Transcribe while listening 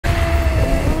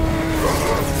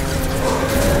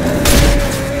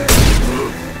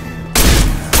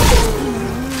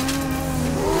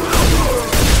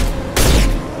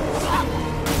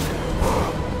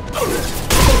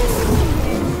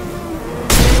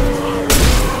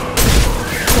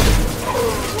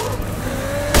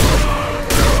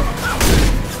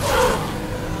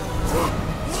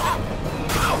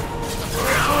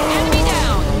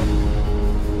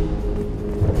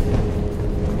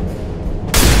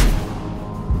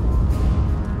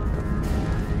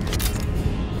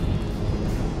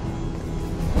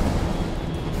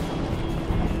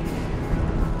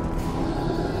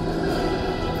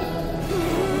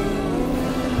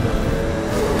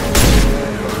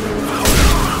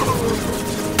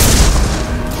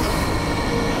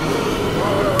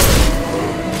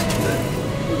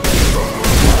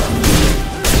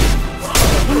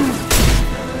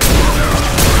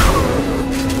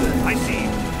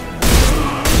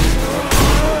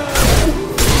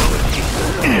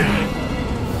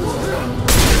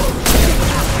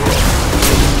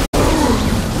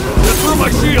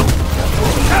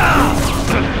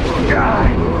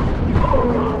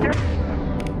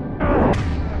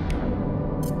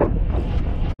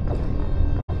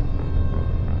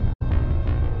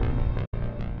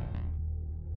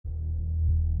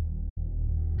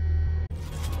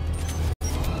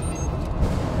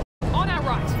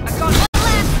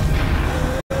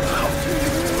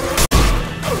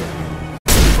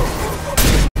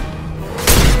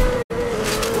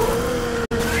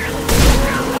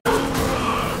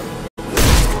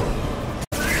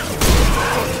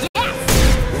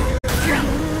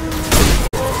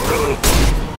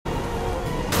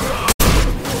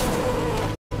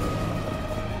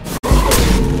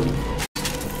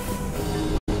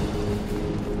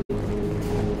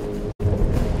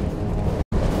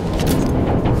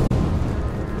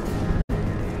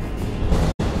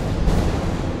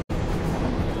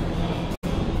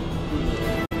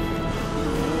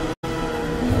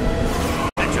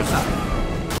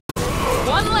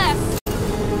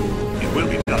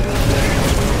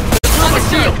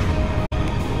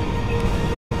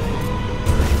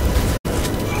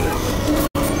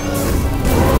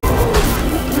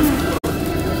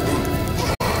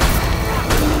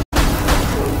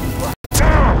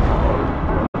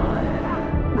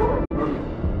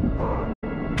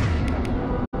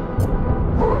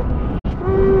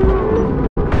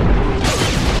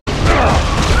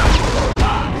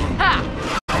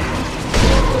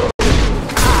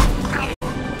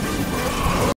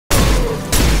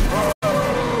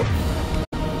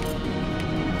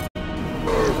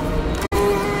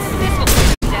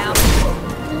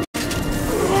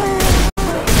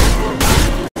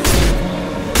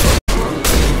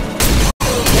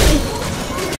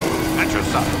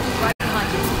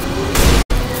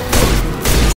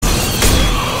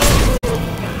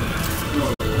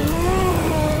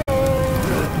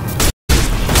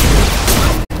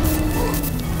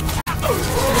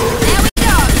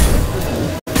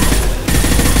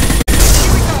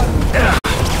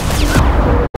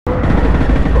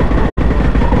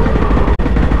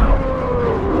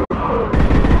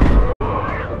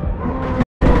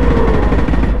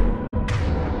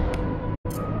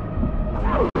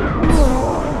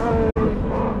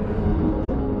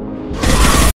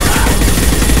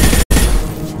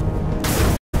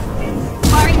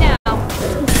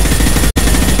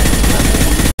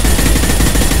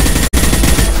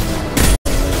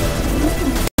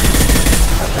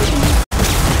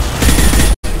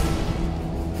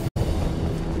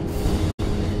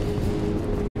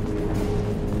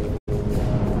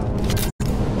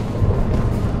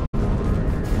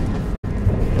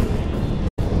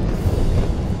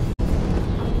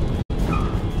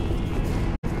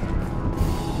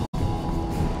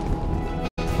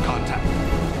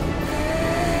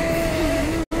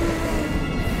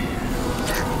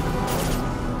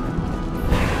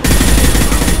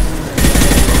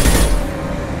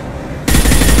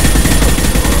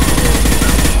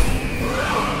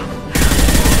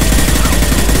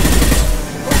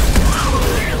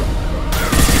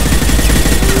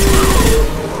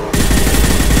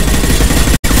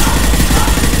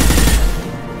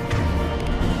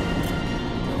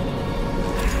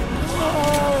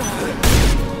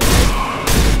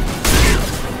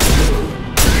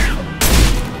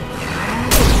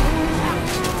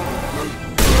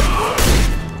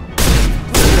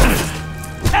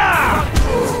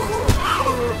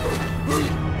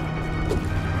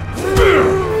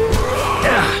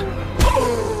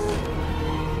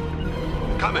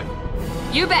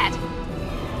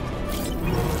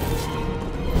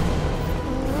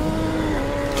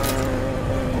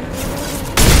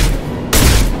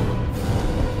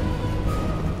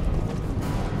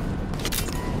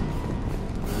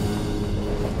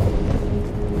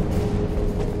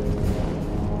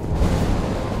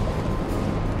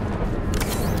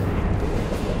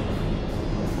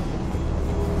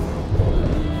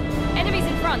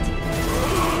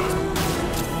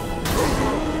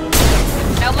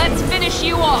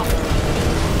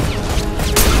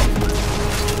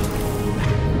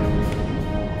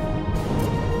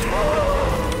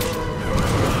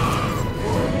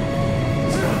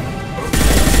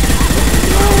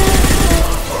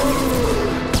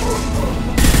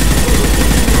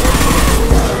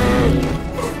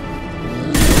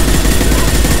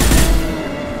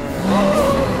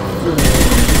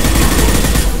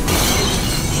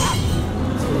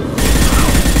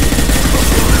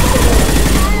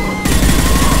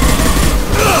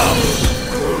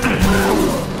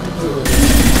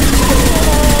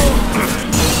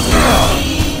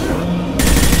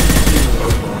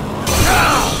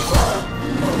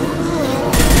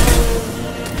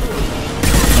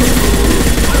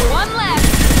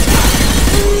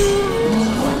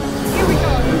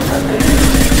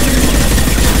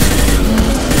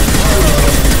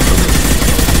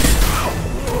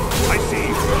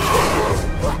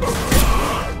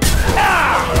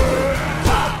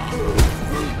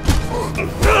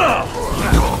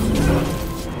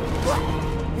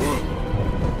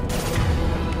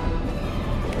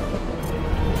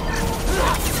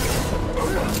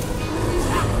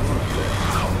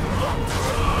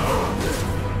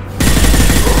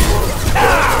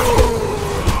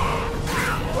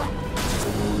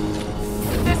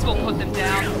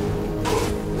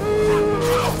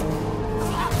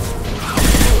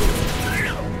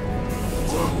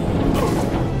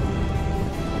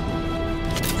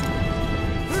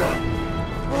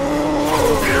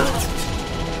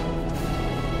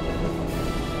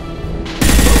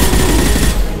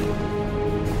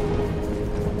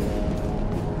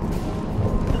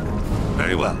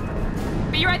well.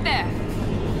 Be right there.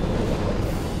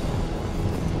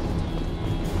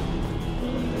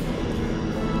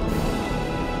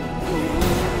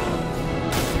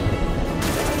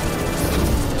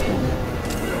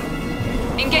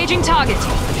 Engaging target.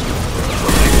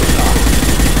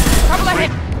 Trouble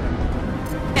ahead.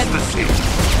 Let's see.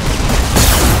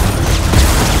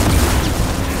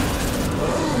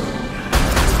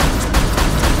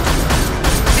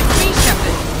 It's me,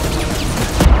 Shepard.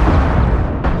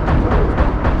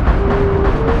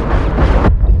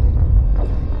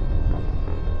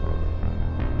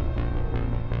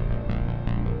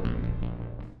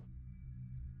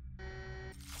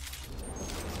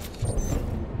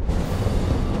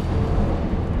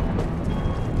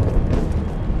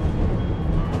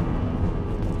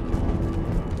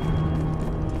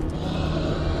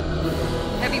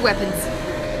 Heavy weapons.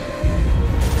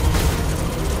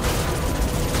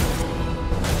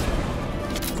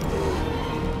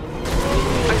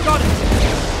 I've got it.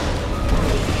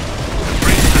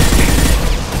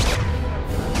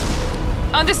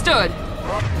 Understood.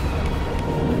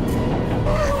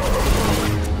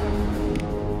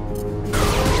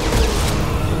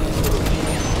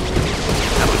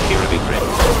 That would appear to be great.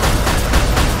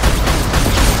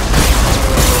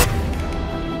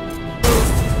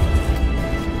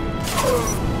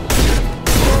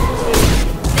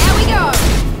 There we go.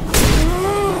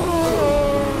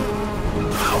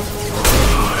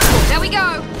 There we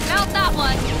go. Melt that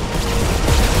one.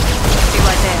 Be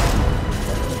right there.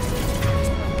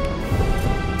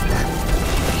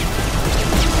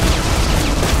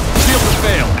 Seal to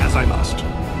fail, as I must.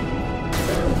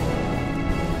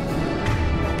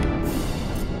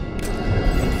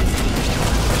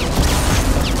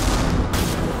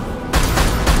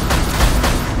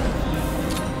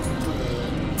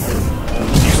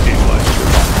 Destabilize your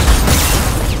box.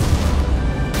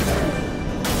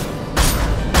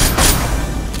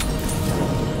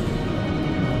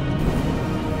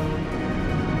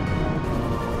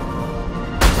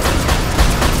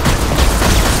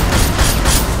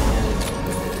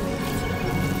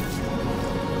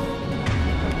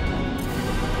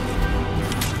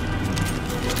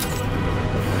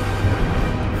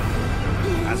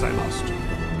 As I must.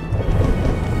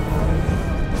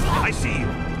 I see you.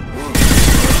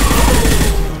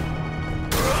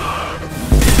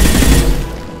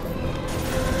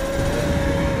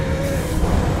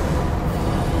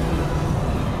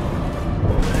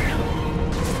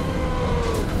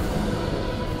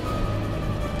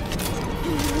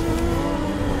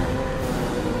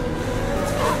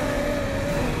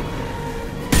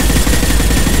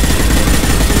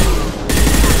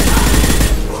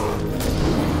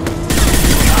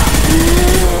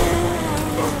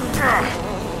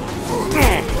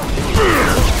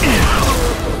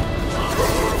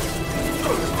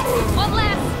 One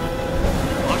left.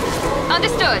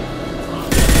 Understood.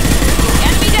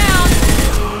 Enemy down.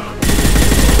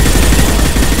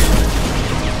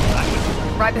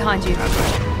 Right behind you.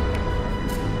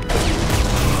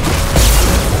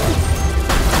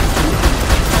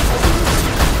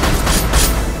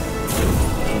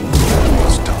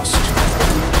 It's dust.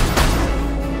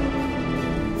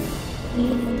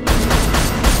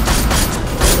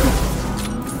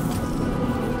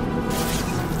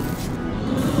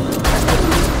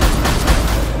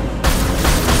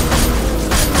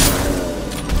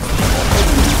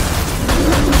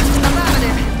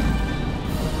 Affirmative.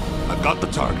 I've got the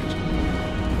target.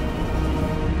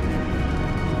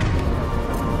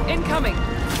 Incoming.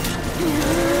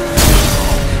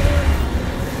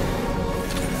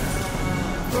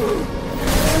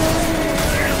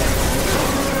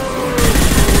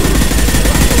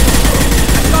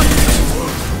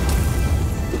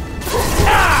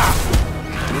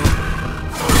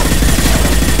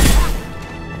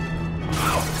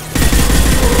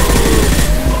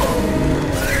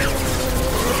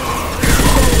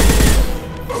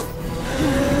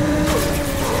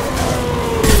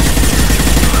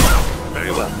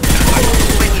 Very well.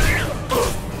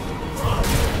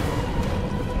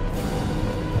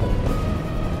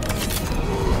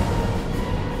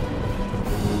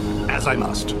 As I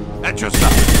must. At your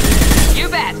side. You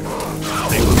bet.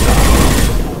 They will die.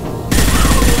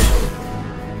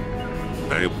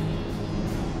 Very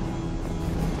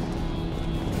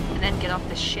And then get off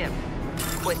the ship.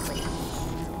 Quickly.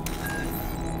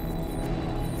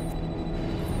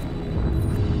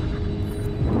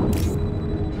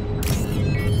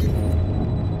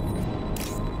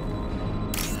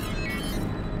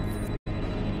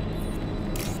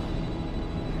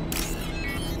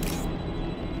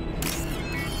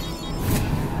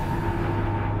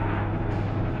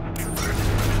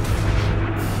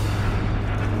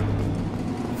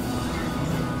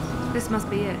 must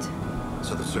be it.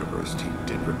 So the Cerberus team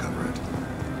did recover it.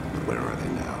 But where are they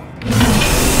now?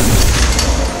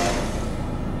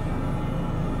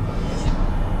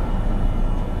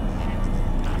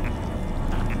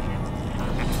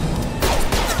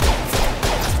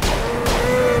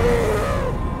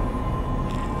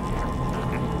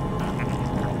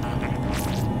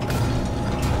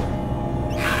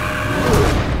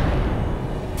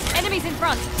 Enemies in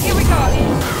front! Here we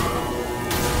go!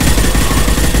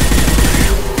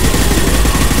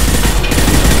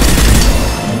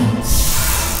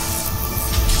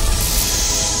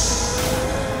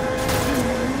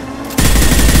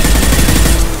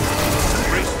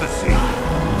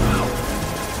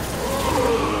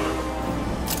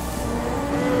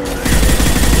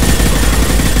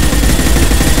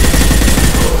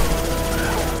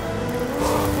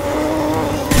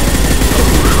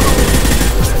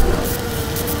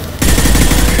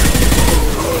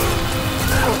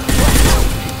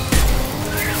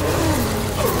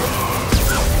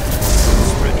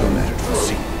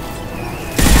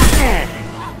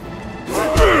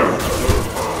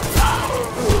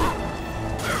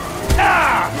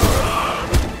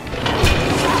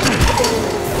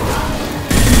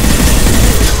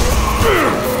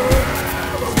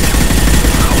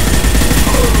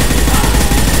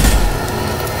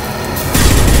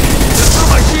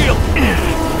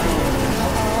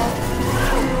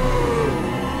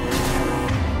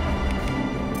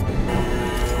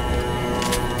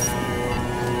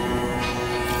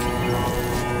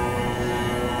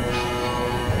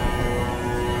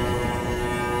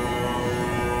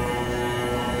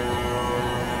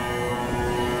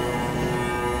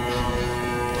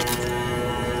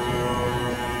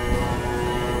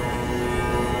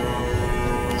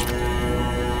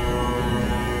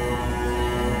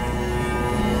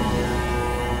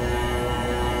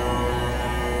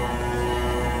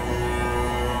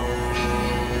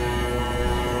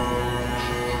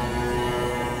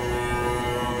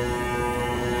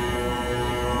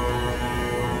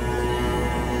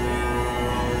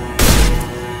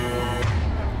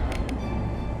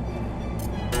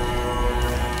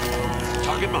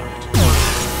 Target marked.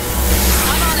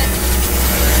 I'm on it.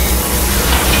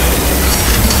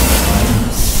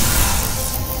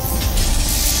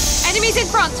 Enemies in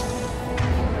front!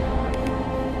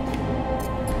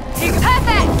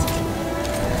 Perfect!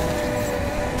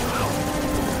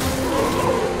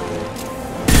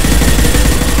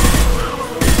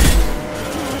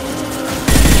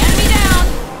 Enemy down!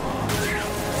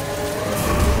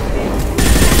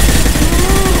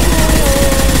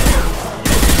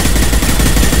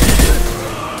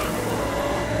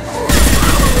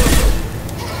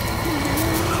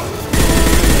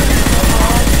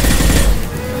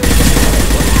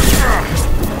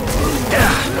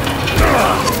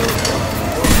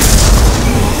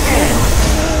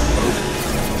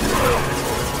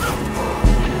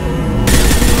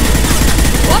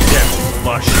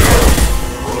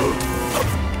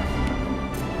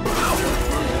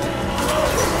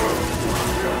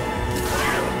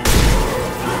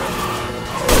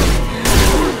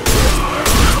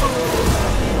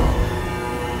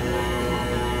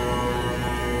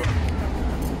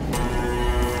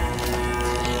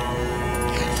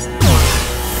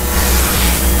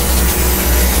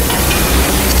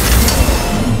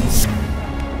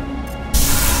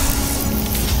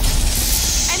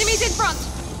 Enemies in front!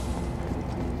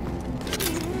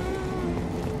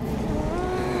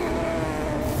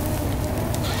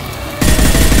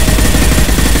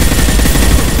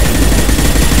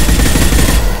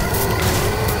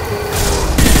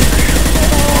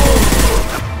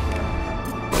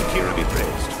 Kira be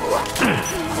praised. One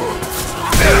left!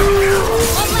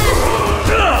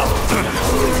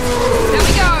 There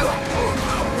we go!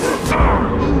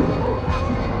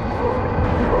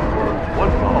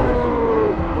 One falls.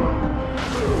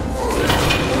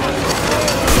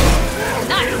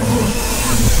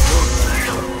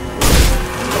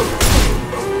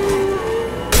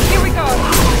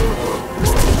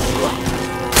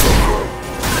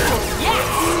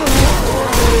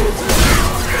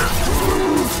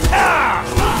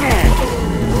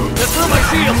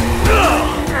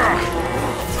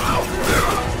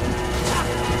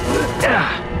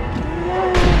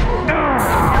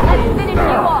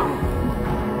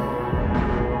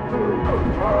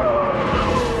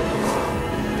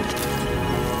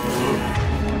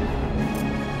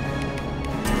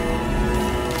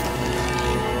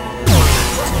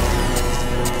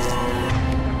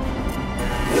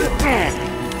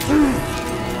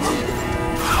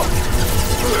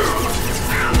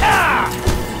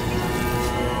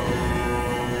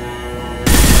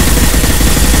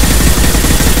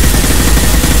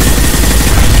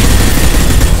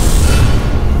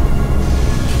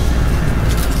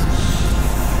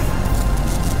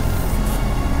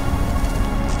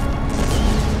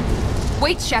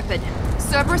 Wait, Shepard.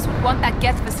 Cerberus would want that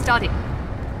Geth for study.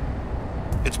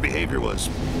 Its behavior was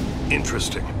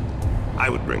interesting. I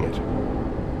would bring it.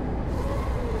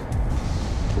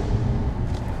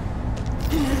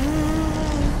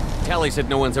 Tali said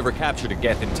no one's ever captured a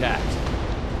Geth intact.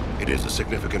 It is a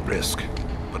significant risk,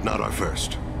 but not our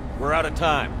first. We're out of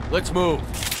time. Let's move.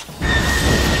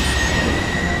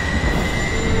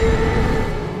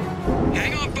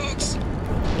 Hang on, folks!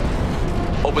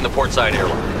 Open the port side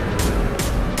airlock.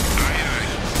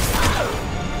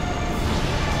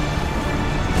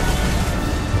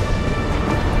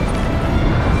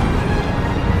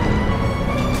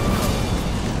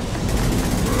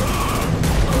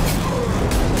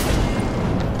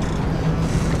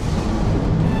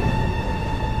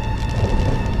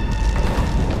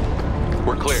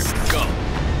 We're clear. Go.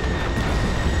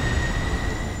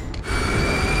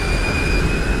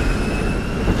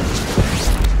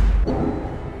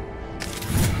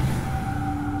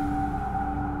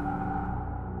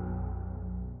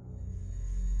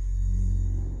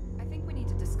 I think we need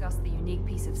to discuss the unique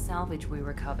piece of salvage we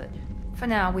recovered. For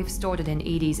now, we've stored it in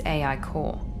EDI's AI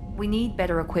core. We need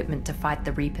better equipment to fight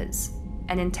the Reapers.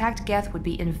 An intact Geth would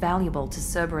be invaluable to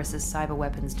Cerberus's cyber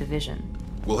weapons division.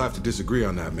 We'll have to disagree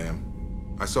on that, ma'am.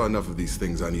 I saw enough of these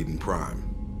things I need in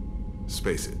Prime.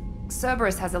 Space it.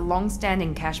 Cerberus has a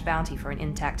long-standing cash bounty for an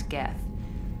intact Geth.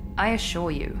 I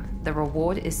assure you, the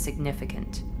reward is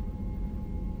significant.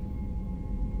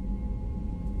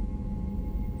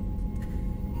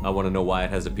 I want to know why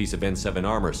it has a piece of N7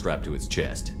 armor strapped to its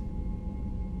chest.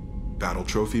 Battle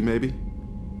trophy, maybe?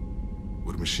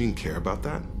 Would a machine care about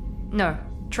that? No,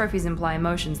 trophies imply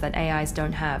emotions that AIs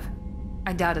don't have.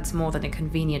 I doubt it's more than a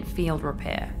convenient field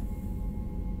repair.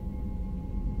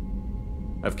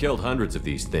 I've killed hundreds of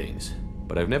these things,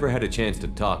 but I've never had a chance to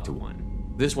talk to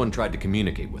one. This one tried to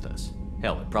communicate with us.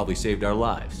 Hell, it probably saved our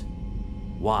lives.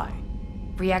 Why?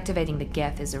 Reactivating the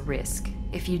Geth is a risk.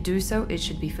 If you do so, it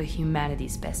should be for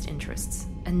humanity's best interests,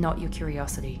 and not your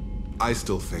curiosity. I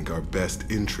still think our best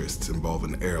interests involve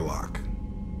an airlock.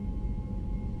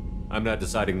 I'm not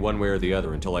deciding one way or the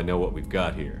other until I know what we've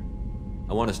got here.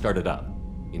 I want to start it up.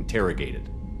 Interrogate it.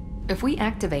 If we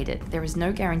activate it, there is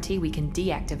no guarantee we can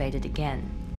deactivate it again.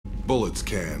 Bullets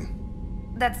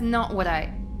can. That's not what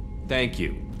I... Thank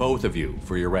you, both of you,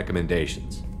 for your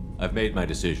recommendations. I've made my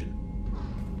decision.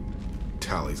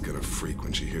 Tali's gonna freak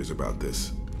when she hears about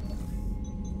this.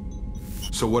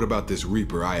 So what about this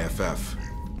Reaper IFF?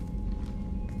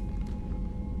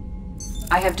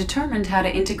 I have determined how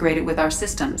to integrate it with our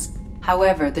systems.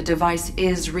 However, the device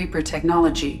is Reaper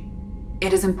technology.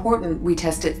 It is important we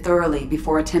test it thoroughly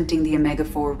before attempting the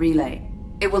Omega-4 relay.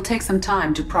 It will take some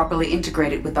time to properly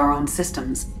integrate it with our own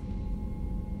systems.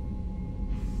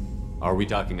 Are we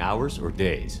talking hours or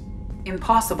days?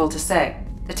 Impossible to say.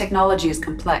 The technology is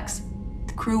complex.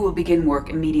 The crew will begin work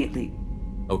immediately.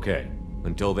 Okay.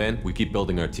 Until then, we keep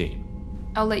building our team.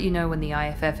 I'll let you know when the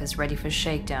IFF is ready for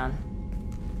shakedown.